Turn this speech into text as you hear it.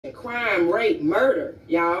crime, rape, murder,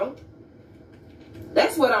 y'all.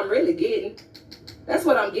 That's what I'm really getting. That's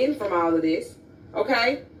what I'm getting from all of this.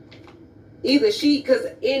 Okay? Either she, because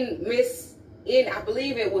I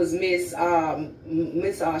believe it was Miss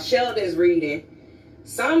Sheldon's reading,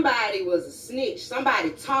 somebody was a snitch. Somebody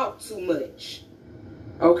talked too much.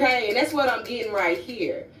 Okay? And that's what I'm getting right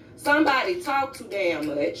here. Somebody talked too damn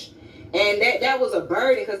much. And that was a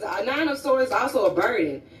burden, because a Nine of Swords is also a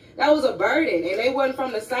burden. That was a burden, and they wasn't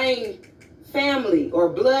from the same family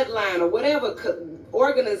or bloodline or whatever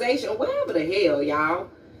organization, whatever the hell, y'all.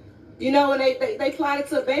 You know, and they plotted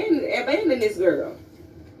to abandon this girl.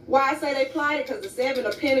 Why I say they plotted? Because the Seven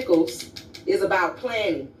of Pentacles is about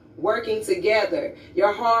planning, working together,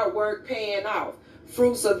 your hard work paying off,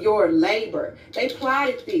 fruits of your labor. They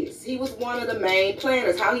plotted this. He was one of the main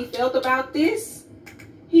planners. How he felt about this?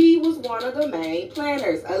 He was one of the main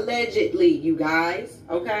planners, allegedly, you guys,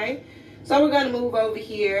 okay? So we're going to move over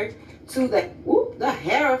here to the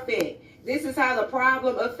Hierophant. This is how the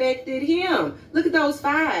problem affected him. Look at those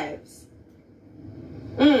fives.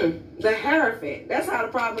 The Hierophant. That's how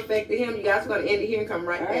the problem affected him. You guys are going to end it here and come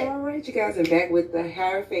right back. All right, you guys are back with the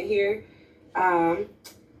Hierophant here. You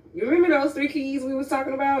remember those 3 keys we was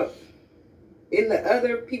talking about in the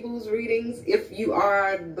other people's readings? If you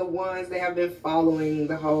are the ones that have been following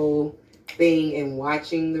the whole thing and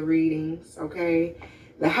watching the readings, okay?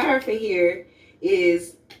 The Hierophant here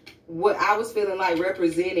is what I was feeling like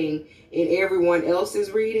representing in everyone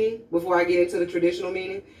else's reading before I get into the traditional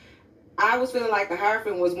meaning. I was feeling like the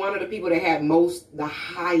Hierophant was one of the people that had the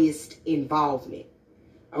highest involvement,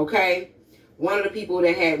 okay? One of the people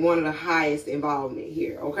that had one of the highest involvement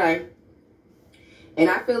here, okay? And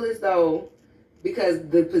I feel as though, because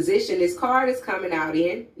the position this card is coming out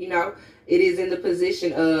in, you know, it is in the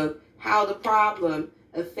position of how the problem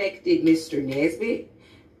affected Mr. Nesbitt.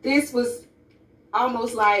 This was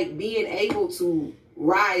almost like being able to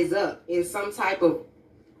rise up in some type of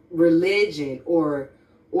religion or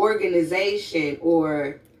organization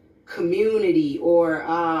or community or,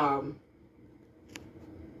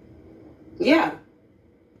 yeah.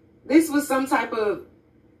 This was some type of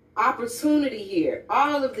opportunity here.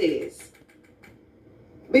 All of this.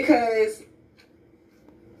 Because,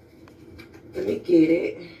 let me get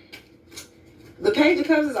it. The Page of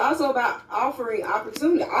Cups is also about offering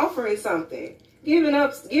opportunity, offering something,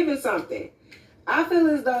 giving something. I feel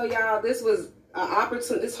as though, y'all, this was an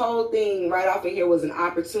opportunity. This whole thing right off in here was an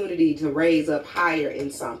opportunity to raise up higher in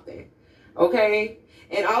something. Okay?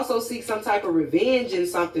 And also seek some type of revenge in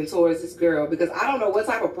something towards this girl. Because I don't know what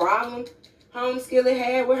type of problem Home Skillet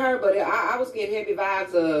had with her, but I was getting heavy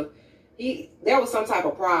vibes of there was some type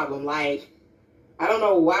of problem. Like, I don't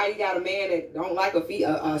know why you got a man that don't like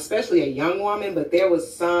especially a young woman, but it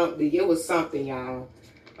was something, y'all.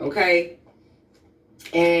 Okay?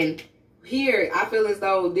 And here, I feel as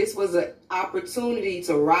though this was an opportunity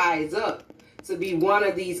to rise up, to be one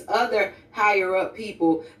of these other higher up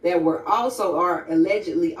people that were also, or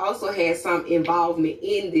allegedly also had some involvement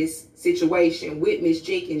in this situation with Miss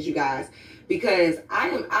Jenkins, you guys. Because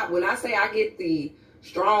when I say I get the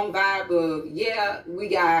strong vibe of, yeah, we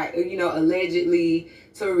got, you know, allegedly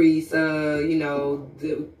Teresa, you know,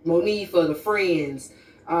 Monifa, the friends,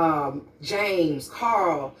 James,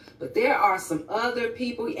 Carl, but there are some other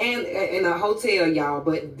people, and in a hotel, y'all,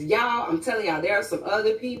 but y'all, I'm telling y'all, there are some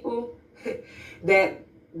other people that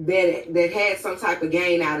had some type of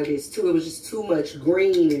gain out of this too. It was just too much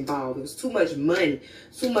green involved. It was too much money,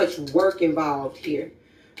 too much work involved here.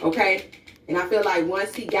 Okay? And I feel like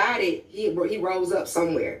once he got it, he rose up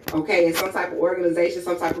somewhere, okay, in some type of organization,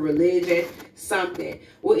 some type of religion, something.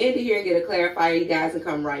 We'll end it here and get a clarifier, you guys, and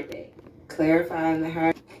come right back. Clarifying the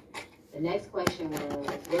heart. The next question was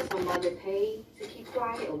her mother paid to keep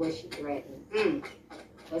quiet, or was she threatened?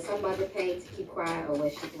 Was her mother paid to keep quiet, or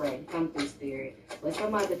was she threatened? Come through, Spirit. Was her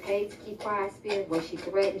mother paid to keep quiet, Spirit? Was she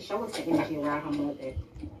threatened? Show us the energy around her mother.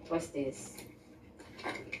 What's this?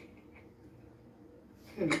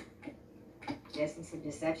 Just some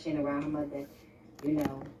deception around her mother. You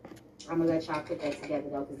know, I'm going to let y'all put that together,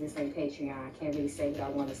 though, because this ain't Patreon. I can't really say what I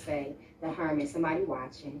want to say. The Hermit, somebody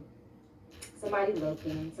watching. Somebody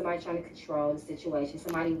looking. Somebody trying to control the situation.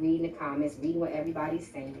 Somebody reading the comments, reading what everybody's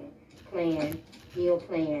saying. Plan. Heal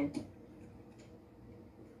plan.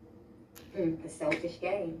 The selfish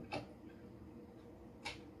game.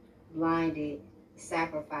 Blinded.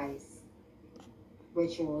 Sacrifice.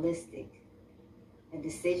 Ritualistic. A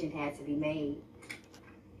decision had to be made.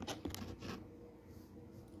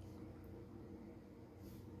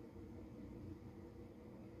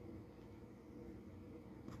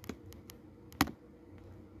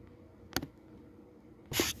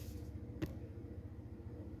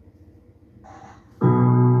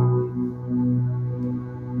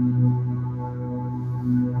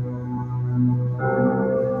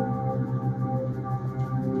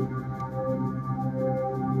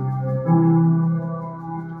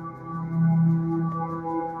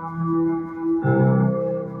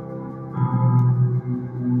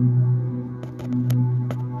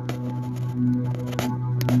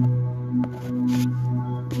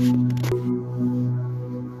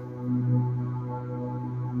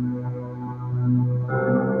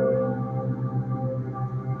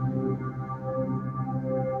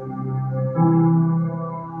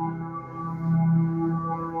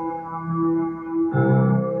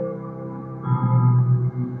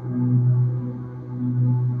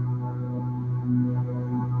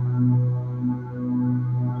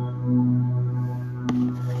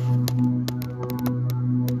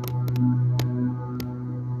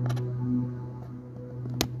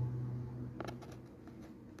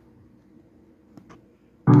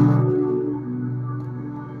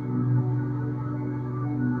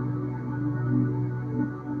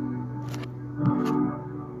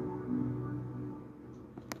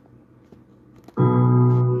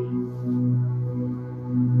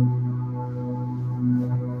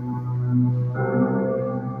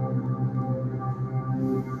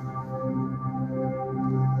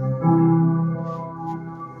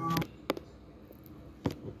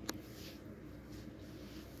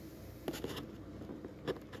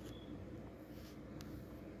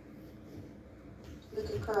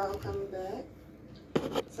 Carl coming back.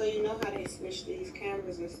 So you know how they switch these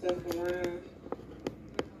cameras and stuff around.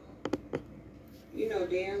 You know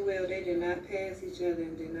damn well they did not pass each other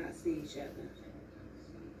and did not see each other.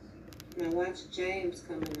 Now watch James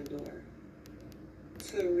come in the door.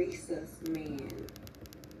 Teresa's man.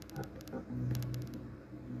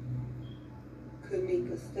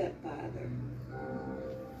 Kenneka's stepfather.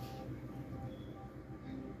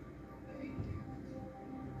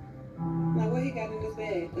 Now what he got in his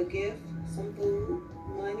bag? A gift, some food,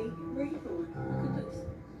 money. Where you going? Look at this.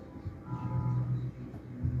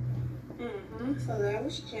 So that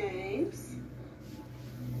was James.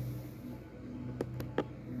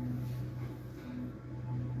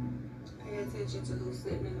 Pay attention to who's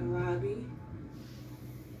sitting in the lobby.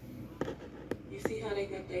 You see how they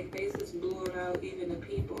got their faces blurred out, even the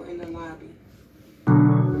people in the lobby.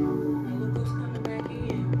 Now look who's coming back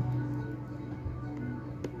in.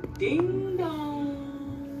 Ding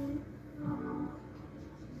dong.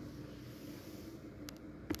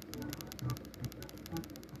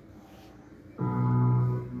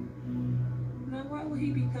 Now why would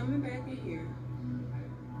he be coming back in here?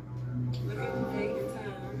 Look at the date and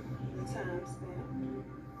time, the time stamp.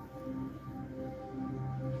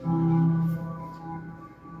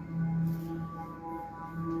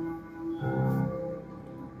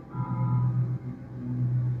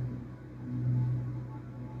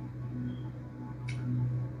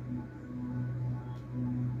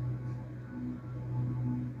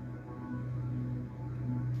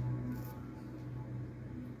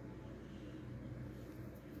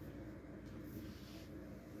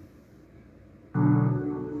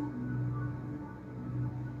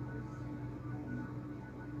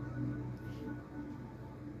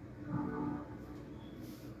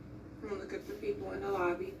 Look at the people in the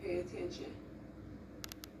lobby. Pay attention.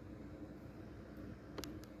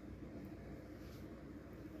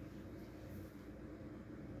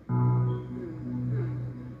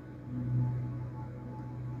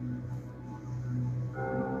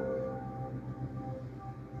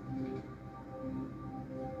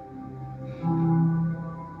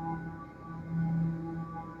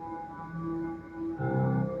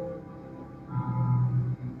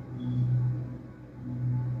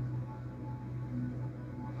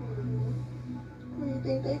 Where do you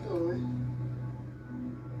think they going?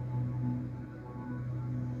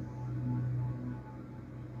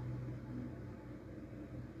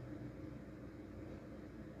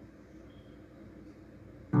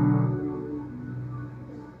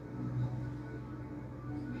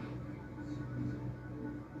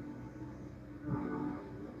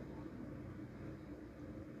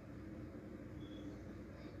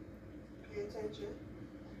 Pay attention.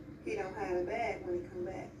 He don't have a bag when he come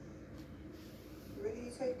back. Where did he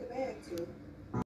take the bag to?